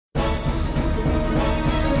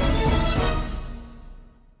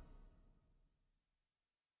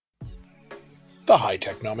the High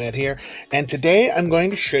Tech Nomad here, and today I'm going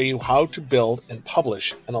to show you how to build and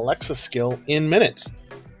publish an Alexa skill in minutes,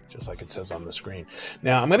 just like it says on the screen.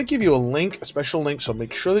 Now, I'm going to give you a link, a special link, so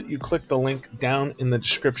make sure that you click the link down in the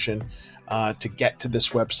description to get to this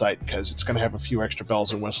website, because it's going to have a few extra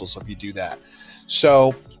bells and whistles if you do that.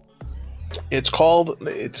 So it's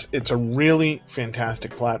a really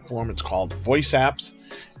fantastic platform. It's called Voice Apps,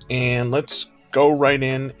 and let's go right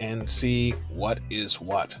in and see what is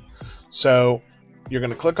what. So you're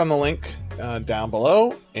going to click on the link down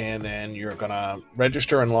below, and then you're going to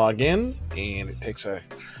register and log in, and it takes a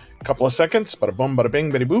couple of seconds. Bada boom, bada bing,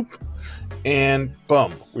 bada boop, and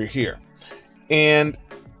boom, we're here. And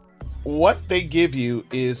what they give you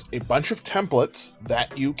is a bunch of templates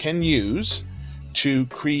that you can use to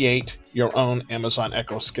create your own Amazon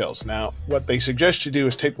Echo skills. Now, what they suggest you do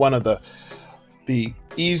is take one of the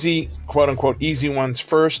easy, quote-unquote easy ones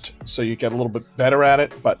first, so you get a little bit better at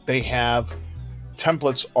it, but they have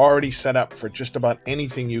templates already set up for just about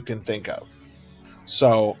anything you can think of.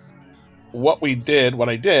 So what I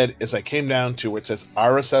did is I came down to where it says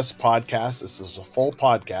RSS Podcast. This is a full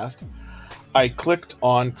podcast. I clicked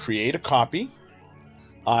on Create a Copy.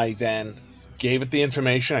 I then gave it the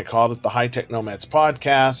information. I called it the High Tech Nomads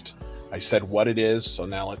Podcast. I said what it is, so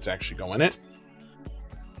now let's actually go in it.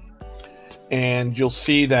 And you'll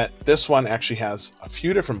see that this one actually has a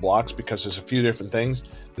few different blocks because there's a few different things.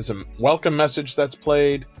 There's a welcome message that's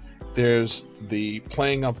played. There's the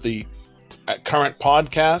playing of the current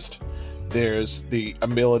podcast. There's the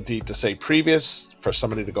ability to say previous for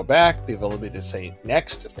somebody to go back. The ability to say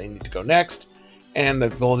next if they need to go next. And the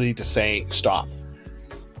ability to say stop.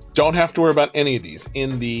 Don't have to worry about any of these.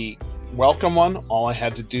 In the welcome one, all I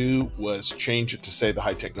had to do was change it to say the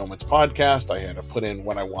High Tech Nomads Podcast. I had to put in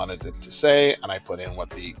what I wanted it to say, and I put in what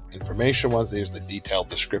the information was. There's the detailed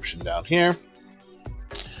description down here.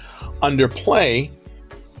 Under play,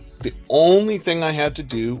 the only thing I had to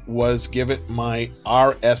do was give it my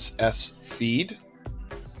RSS feed.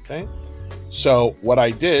 Okay. So what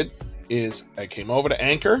I did is I came over to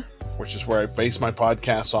Anchor, which is where I base my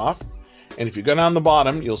podcasts off. And if you go down the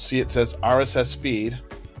bottom, you'll see it says RSS feed.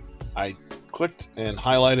 I clicked and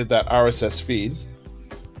highlighted that RSS feed,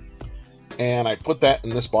 and I put that in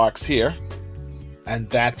this box here, and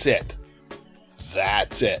that's it.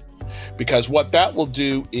 That's it. Because what that will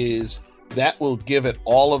do is that will give it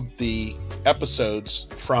all of the episodes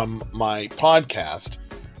from my podcast,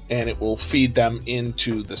 and it will feed them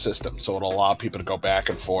into the system. So it'll allow people to go back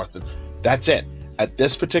and forth, and that's it. At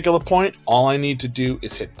this particular point, all I need to do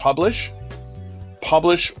is hit publish.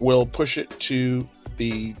 Publish will push it to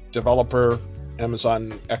the developer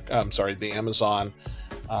the Amazon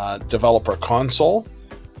developer console,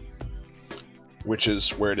 which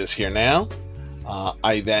is where it is here now.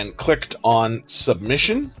 I then clicked on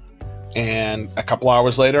submission, and a couple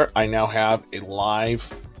hours later, I now have a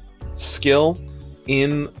live skill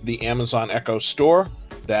in the Amazon Echo store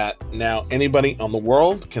that now anybody on the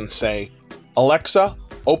world can say, Alexa,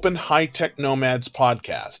 open High Tech Nomads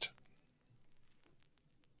Podcast.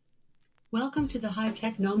 Welcome to the High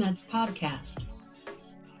Tech Nomads Podcast.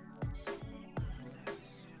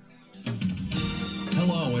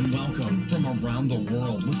 Hello and welcome from around the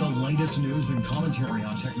world with the latest news and commentary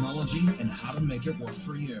on technology and how to make it work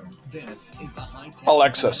for you. This is the High Tech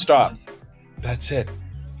Alexa, Nomads stop. Podcast. That's it.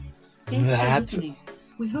 Thanks for listening.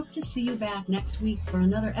 We hope to see you back next week for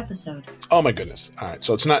another episode. Oh my goodness. All right,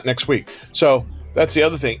 so it's not next week. So that's the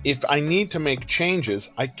other thing. If I need to make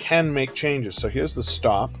changes, I can make changes. So here's the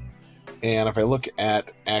stop. And if I look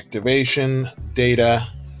at activation, data,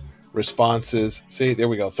 responses, see, there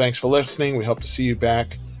we go. Thanks for listening. We hope to see you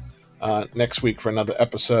back next week for another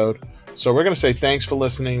episode. So we're going to say thanks for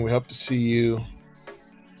listening. We hope to see you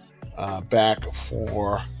back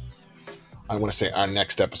for, I want to say, our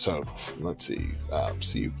next episode. Let's see.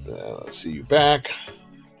 See you back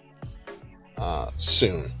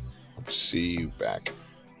soon. See you back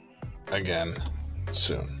again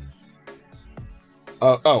soon.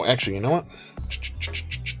 Oh, actually, you know what?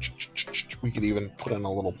 We could even put in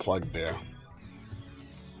a little plug there.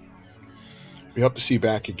 We hope to see you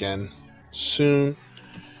back again soon.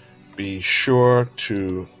 Be sure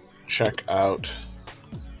to check out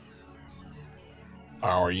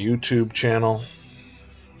our YouTube channel.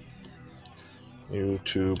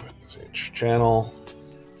 YouTube channel.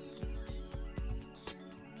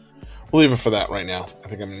 We'll leave it for that right now. I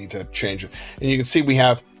think I'm going to need to change it. And you can see we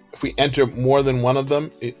have, if we enter more than one of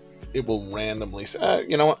them, it will randomly say,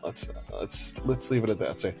 you know what, let's leave it at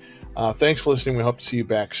that. Say, thanks for listening. We hope to see you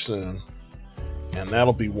back soon. And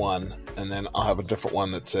that'll be one. And then I'll have a different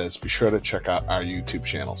one that says, be sure to check out our YouTube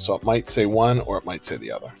channel. So it might say one or it might say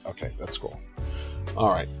the other. Okay, that's cool. All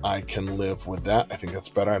right, I can live with that. I think that's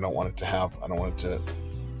better. I don't want it to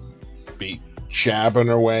be jabbing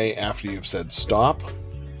away after you've said stop.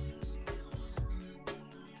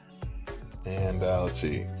 And let's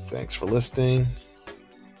see. Thanks for listening.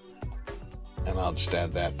 And I'll just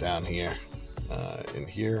add that down here, in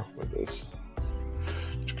here with this.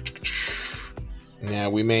 Now,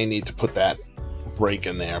 we may need to put that break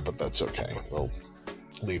in there, but that's okay. We'll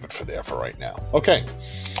leave it for there for right now. Okay,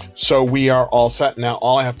 so we are all set. Now,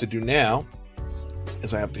 all I have to do now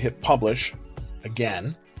is I have to hit publish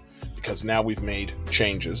again, because now we've made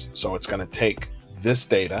changes. So it's going to take this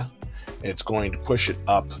data, it's going to push it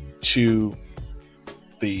up to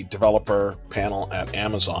the developer panel at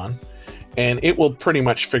Amazon, and it will pretty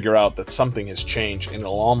much figure out that something has changed, and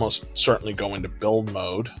it'll almost certainly go into build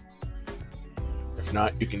mode. If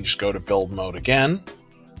not, you can just go to build mode again,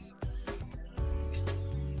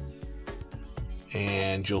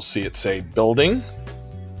 and you'll see it say building.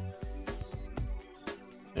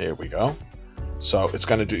 There we go. So it's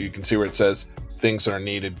going to do, you can see where it says things that are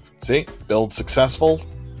needed. See, build successful.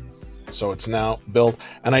 So it's now built,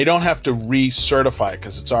 and I don't have to recertify it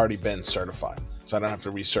because it's already been certified. So I don't have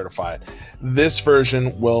to recertify it. This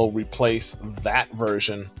version will replace that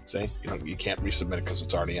version. See, you can't resubmit it because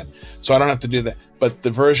it's already in. So I don't have to do that. But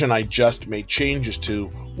the version I just made changes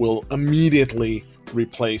to will immediately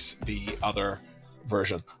replace the other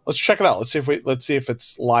version. Let's check it out. Let's see if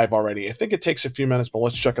it's live already. I think it takes a few minutes, but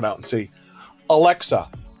let's check it out and see.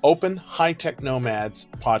 Alexa, open High Tech Nomads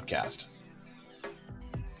Podcast.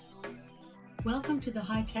 Welcome to the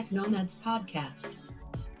High Tech Nomads Podcast.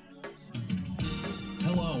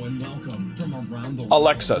 Hello and welcome from around the world.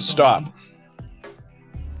 Alexa, stop.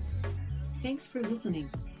 Thanks for listening.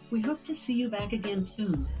 We hope to see you back again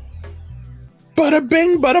soon. Bada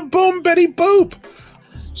bing, bada boom, Betty boop.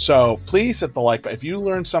 So please hit the like button. If you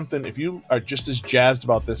learned something, if you are just as jazzed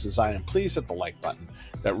about this as I am, please hit the like button.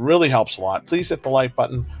 That really helps a lot. Please hit the like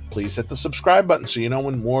button. Please hit the subscribe button so you know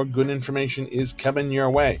when more good information is coming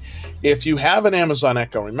your way. If you have an Amazon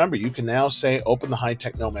Echo, remember, you can now say, open the High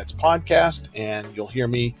Tech Nomads Podcast, and you'll hear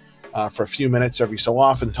me for a few minutes every so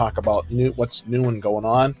often talk about what's new and going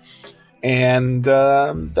on. And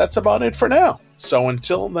that's about it for now. So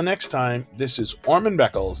until the next time, this is Orman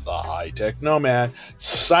Beckles, the High Tech Nomad,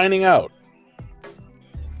 signing out.